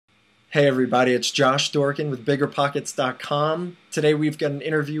Hey everybody, it's Josh Dorkin with BiggerPockets.com. Today we've got an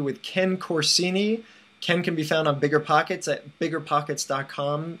interview with Ken Corsini. Ken can be found on BiggerPockets at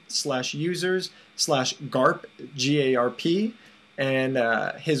BiggerPockets.com/users/GARP, G-A-R-P. And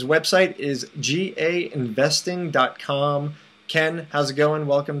his website is gainvesting.com. Ken, how's it going?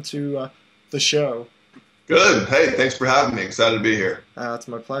 Welcome to the show. Good. Hey, thanks for having me. Excited to be here. It's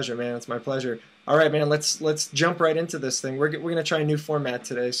my pleasure, man. It's my pleasure. All right, man, let's jump right into this thing. We're going to try a new format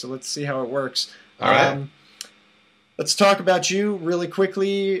today, so let's see how it works. All right. Let's talk about you really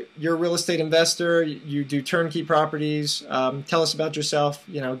quickly. You're a real estate investor. You do turnkey properties. Tell us about yourself.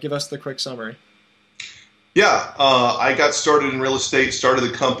 Give us the quick summary. Yeah, I got started in real estate, started the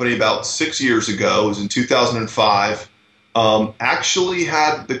company about 6 years ago. It was in 2005. Actually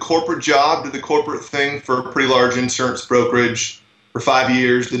had the corporate job, did the corporate thing for a pretty large insurance brokerage for 5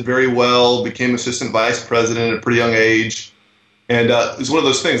 years, did very well, became assistant vice president at a pretty young age. And it was one of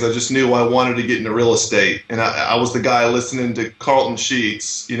those things, I just knew I wanted to get into real estate. And I was the guy listening to Carlton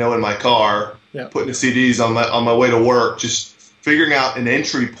Sheets, in my car, putting the CDs on my way to work, just figuring out an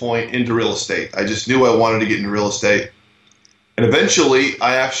entry point into real estate. I just knew I wanted to get into real estate. And eventually,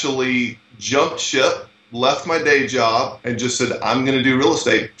 I actually jumped ship, left my day job, and just said, I'm going to do real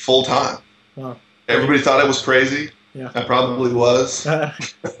estate full time. Wow. Everybody thought I was crazy. Yeah. I probably was. But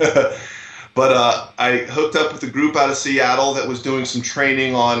I hooked up with a group out of Seattle that was doing some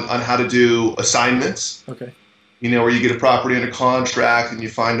training on how to do assignments. Okay. Where you get a property under contract and you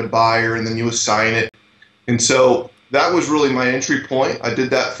find a buyer and then you assign it. And so that was really my entry point. I did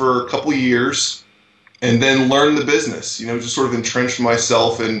that for a couple years and then learned the business, just sort of entrenched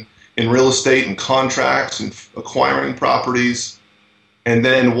myself in real estate and contracts and acquiring properties. And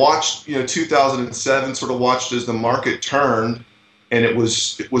then watched, 2007, sort of watched as the market turned, and it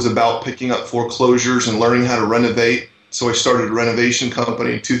was about picking up foreclosures and learning how to renovate. So I started a renovation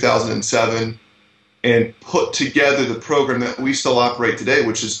company in 2007 and put together the program that we still operate today,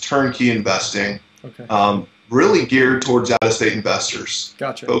 which is turnkey investing, really geared towards out-of-state investors.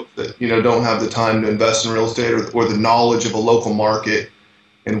 Gotcha. Folks that, don't have the time to invest in real estate or the knowledge of a local market.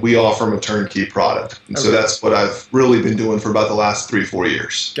 And we offer them a turnkey product. And so that's what I've really been doing for about the last 3-4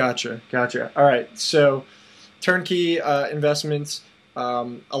 years. Gotcha. All right. So turnkey investments,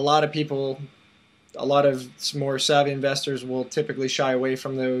 a lot of more savvy investors will typically shy away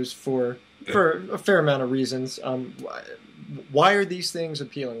from those for a fair amount of reasons. Why are these things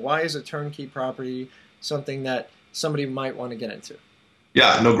appealing? Why is a turnkey property something that somebody might want to get into?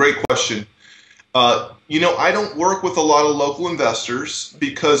 Yeah, no, great question. I don't work with a lot of local investors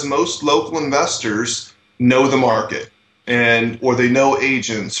because most local investors know the market or they know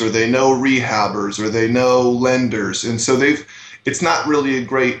agents or they know rehabbers or they know lenders. And so it's not really a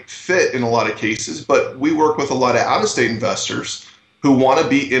great fit in a lot of cases, but we work with a lot of out-of-state investors who want to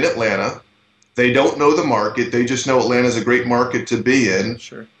be in Atlanta. They don't know the market. They just know Atlanta is a great market to be in.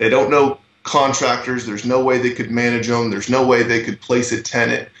 Sure. They don't know contractors. There's no way they could manage them. There's no way they could place a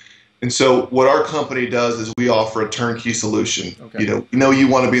tenant. And so what our company does is we offer a turnkey solution. Okay. You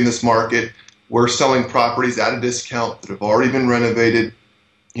want to be in this market. We're selling properties at a discount that have already been renovated.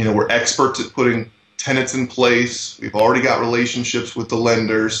 We're experts at putting tenants in place. We've already got relationships with the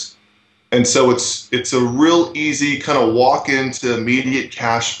lenders. And so it's a real easy kind of walk into immediate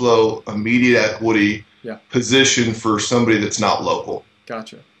cash flow, immediate equity position for somebody that's not local.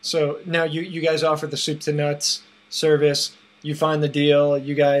 Gotcha. So now you guys offer the soup to nuts service. You find the deal,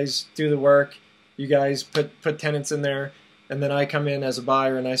 you guys do the work, you guys put tenants in there, and then I come in as a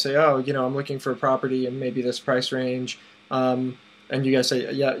buyer and I say, I'm looking for a property in maybe this price range, and you guys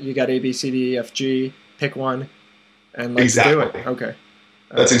say, yeah, you got A, B, C, D, E, F, G, pick one, and let's do it. Okay.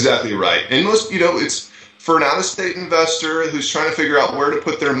 That's exactly right. And most, it's for an out-of-state investor who's trying to figure out where to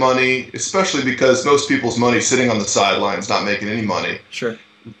put their money, especially because most people's money is sitting on the sidelines, not making any money. Sure.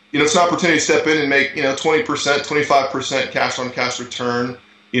 It's an opportunity to step in and make, 20%, 25% cash-on-cash return,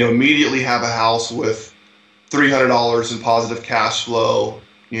 immediately have a house with $300 in positive cash flow,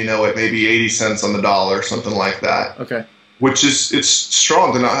 at maybe 80 cents on the dollar, something like that. Okay. Which it's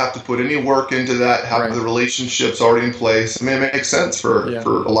strong to not have to put any work into that, have the relationships already in place. I mean, it makes sense for a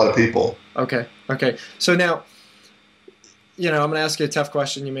lot of people. Okay. So now, I'm going to ask you a tough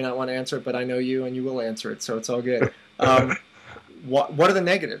question. You may not want to answer it, but I know you and you will answer it, so it's all good. What are the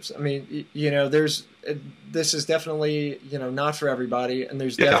negatives? I mean, this is definitely, not for everybody, and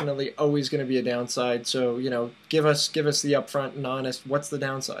there's definitely always going to be a downside. So, give us the upfront and honest, what's the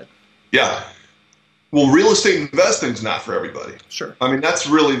downside? Yeah. Well, real estate investing is not for everybody. Sure. I mean, that's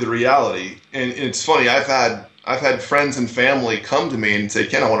really the reality. And it's funny, I've had friends and family come to me and say,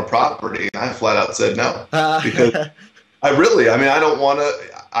 Ken, I want a property. And I flat out said no. Because I don't want to,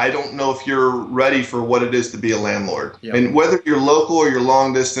 I don't know if you're ready for what it is to be a landlord. Yeah. And whether you're local or you're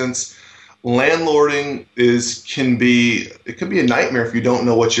long distance, landlording can be a nightmare if you don't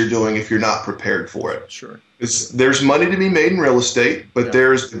know what you're doing, if you're not prepared for it. Sure. There's money to be made in real estate, but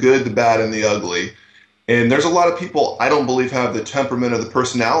there's the good, the bad, and the ugly. And there's a lot of people I don't believe have the temperament or the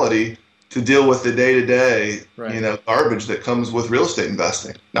personality to deal with the day-to-day, garbage that comes with real estate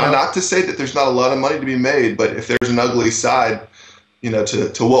investing. Now, not to say that there's not a lot of money to be made, but if there's an ugly side,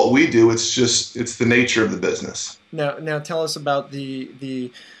 to what we do, it's the nature of the business. Now tell us about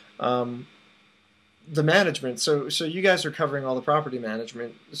the management. So you guys are covering all the property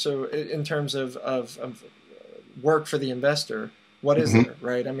management. So in terms of work for the investor, what is there,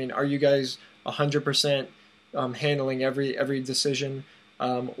 right? I mean, are you guys 100% handling every decision?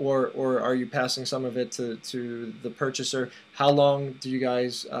 Or are you passing some of it to the purchaser? How long do you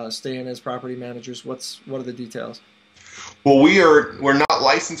guys stay in as property managers? What are the details? Well, we're not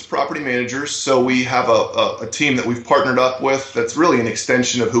licensed property managers, so we have a team that we've partnered up with that's really an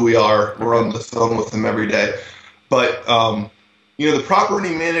extension of who we are. We're on the phone with them every day. But the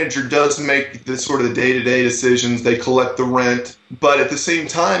property manager does make the sort of the day-to-day decisions. They collect the rent, but at the same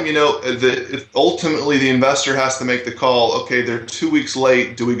time, ultimately the investor has to make the call. Okay, they're 2 weeks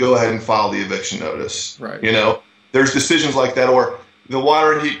late. Do we go ahead and file the eviction notice? Right. There's decisions like that. Or the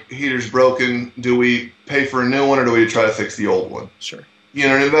water heater's broken. Do we pay for a new one, or do we try to fix the old one? Sure.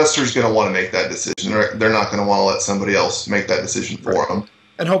 An investor's going to want to make that decision. They're not going to want to let somebody else make that decision for them.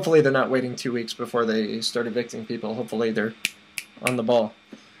 And hopefully they're not waiting 2 weeks before they start evicting people. Hopefully they're on the ball.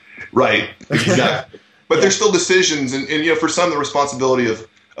 Right, exactly. But there's still decisions, and for some, the responsibility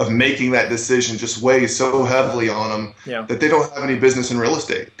of making that decision just weighs so heavily on them that they don't have any business in real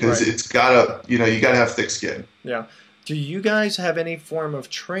estate, because it's gotta, you gotta have thick skin. Yeah. Do you guys have any form of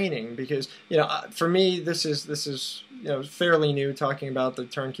training? Because for me, this is fairly new, talking about the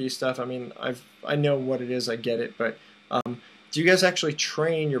turnkey stuff. I mean, I know what it is, I get it, but do you guys actually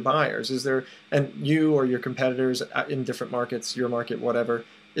train your buyers? Is there, and you or your competitors in different markets, your market, whatever,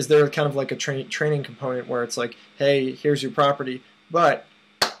 is there kind of like a training component where it's like, hey, here's your property, but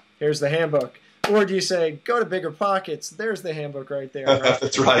here's the handbook? Or do you say, go to BiggerPockets, there's the handbook right there? Right?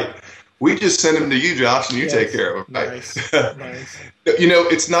 That's right. We just send them to you, Josh, and you take care of them. Right? Nice. Nice.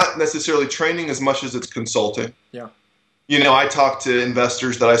 It's not necessarily training as much as it's consulting. Yeah. I talked to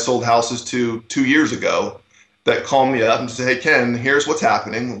investors that I sold houses to 2 years ago that call me up and say, hey, Ken, here's what's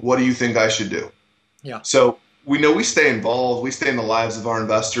happening. What do you think I should do? Yeah. So we stay involved. We stay in the lives of our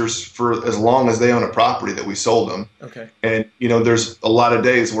investors for as long as they own a property that we sold them. Okay. And, there's a lot of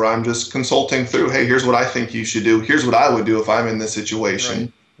days where I'm just consulting through, hey, here's what I think you should do. Here's what I would do if I'm in this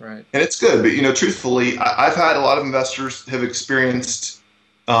situation. Right. And it's good. But, truthfully, I've had a lot of investors have experienced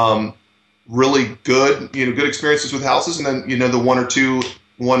really good experiences with houses, and then, the one or two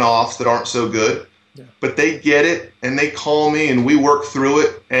one-offs that aren't so good. Yeah. But they get it, and they call me, and we work through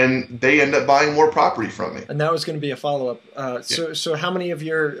it, and they end up buying more property from me. And that was going to be a follow-up. So how many of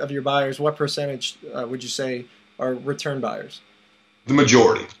your buyers, what percentage would you say are return buyers? The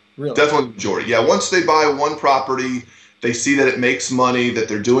majority. Really? Definitely the majority. Yeah, once they buy one property, they see that it makes money, that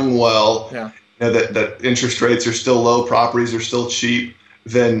they're doing well, that interest rates are still low, properties are still cheap,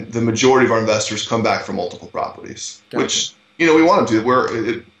 then the majority of our investors come back for multiple properties, gotcha. Which, we want to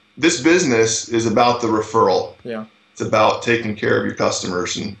do. This business is about the referral. Yeah. It's about taking care of your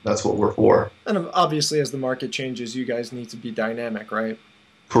customers, and that's what we're for. And obviously, as the market changes, you guys need to be dynamic, right?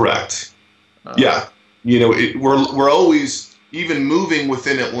 Correct. Yeah. We're always even moving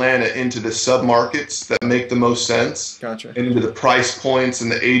within Atlanta into the submarkets that make the most sense. Gotcha. And into the price points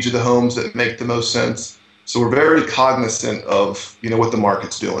and the age of the homes that make the most sense. So we're very cognizant of, what the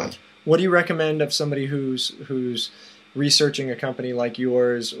market's doing. What do you recommend of somebody who's researching a company like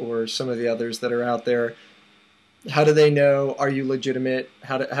yours or some of the others that are out there? How do they know, are you legitimate?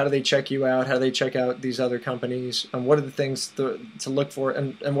 How do they check you out? How do they check out these other companies? And what are the things to look for,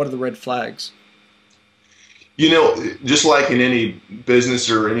 and what are the red flags? Just like in any business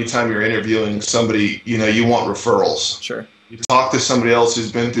or anytime you're interviewing somebody, you want referrals. Sure. You talk to somebody else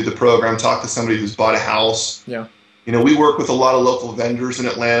who's been through the program, talk to somebody who's bought a house. Yeah. We work with a lot of local vendors in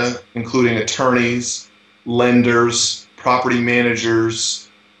Atlanta, including attorneys, lenders, property managers.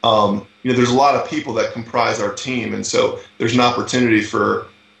 There's a lot of people that comprise our team, and so there's an opportunity for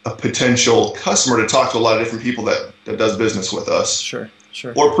a potential customer to talk to a lot of different people that does business with us. Sure.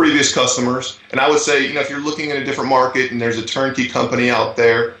 Or previous customers. And I would say, if you're looking in a different market and there's a turnkey company out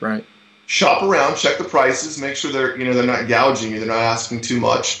there, right, shop around, check the prices, make sure they're not gouging you, they're not asking too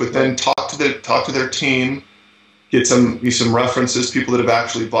much, but then talk to their team, get some references, people that have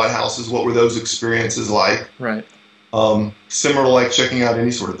actually bought houses, what were those experiences like? Right. Similar to like checking out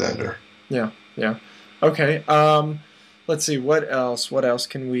any sort of vendor. Yeah, yeah. Okay. Let's see, what else? What else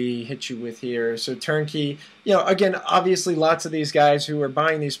can we hit you with here? So turnkey, again, obviously lots of these guys who are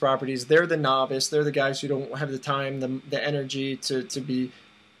buying these properties, they're the novice. They're the guys who don't have the time, the energy to be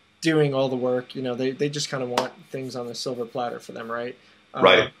doing all the work. They just kind of want things on a silver platter for them, right?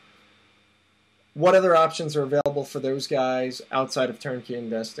 Right. What other options are available for those guys outside of turnkey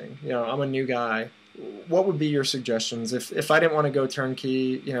investing? I'm a new guy. What would be your suggestions? If I didn't want to go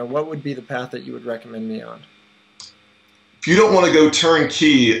turnkey, what would be the path that you would recommend me on? If you don't want to go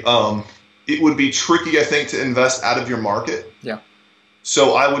turnkey, it would be tricky, I think, to invest out of your market. Yeah.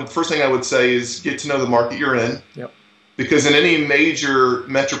 So first thing I would say is get to know the market you're in. Yep. Because in any major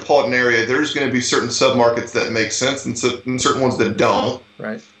metropolitan area, there's going to be certain submarkets that make sense and certain ones that don't.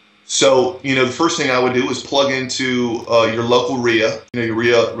 Right. So, the first thing I would do is plug into your local RIA, your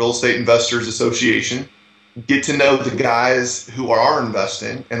RIA Real Estate Investors Association. Get to know the guys who are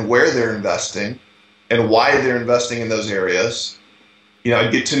investing and where they're investing and why they're investing in those areas.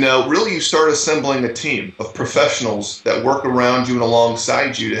 Get to know, really you start assembling a team of professionals that work around you and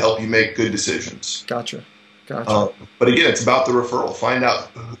alongside you to help you make good decisions. Gotcha. But again, it's about the referral. Find out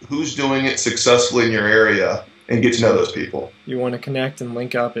who's doing it successfully in your area and get to know those people. You want to connect and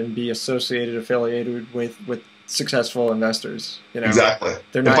link up and be affiliated with successful investors. Exactly.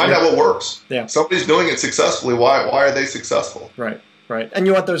 And find out what works. Yeah. Somebody's doing it successfully. Why are they successful? Right. And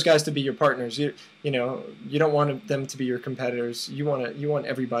you want those guys to be your partners. You don't want them to be your competitors. You want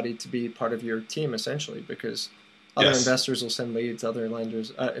everybody to be part of your team essentially, because other investors will send leads, other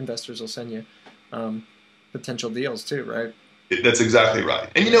investors will send you potential deals too, right? That's exactly right.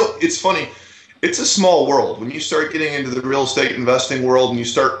 And it's funny. It's a small world. When you start getting into the real estate investing world and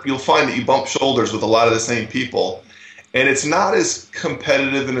you'll find that you bump shoulders with a lot of the same people. And it's not as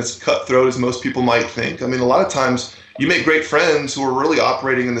competitive and as cutthroat as most people might think. I mean, a lot of times you make great friends who are really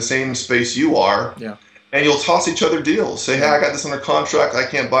operating in the same space you are. Yeah. And you'll toss each other deals. Say, hey, I got this under contract. I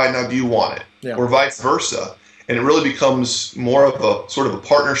can't buy it now. Do you want it? Yeah. Or vice versa. And it really becomes more of a sort of a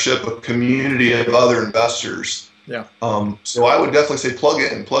partnership, a community of other investors. Yeah. So I would definitely say plug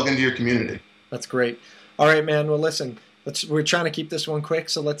into your community. That's great. All right, man. Well, listen, we're trying to keep this one quick,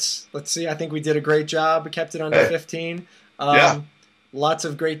 so let's see. I think we did a great job. We kept it under 15. Lots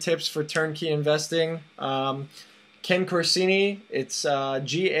of great tips for turnkey investing. Ken Corsini, it's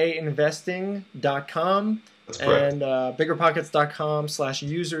gainvesting.com. That's correct. And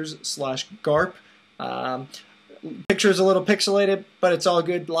biggerpockets.com/users/GARP. Picture's a little pixelated, but it's all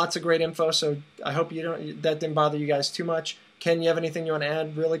good. Lots of great info, so I hope that didn't bother you guys too much. Ken, you have anything you want to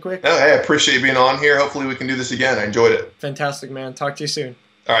add really quick? No, hey, I appreciate you being on here. Hopefully we can do this again. I enjoyed it. Fantastic, man. Talk to you soon.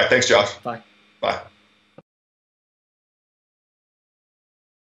 All right. Thanks, Josh. Bye. Bye.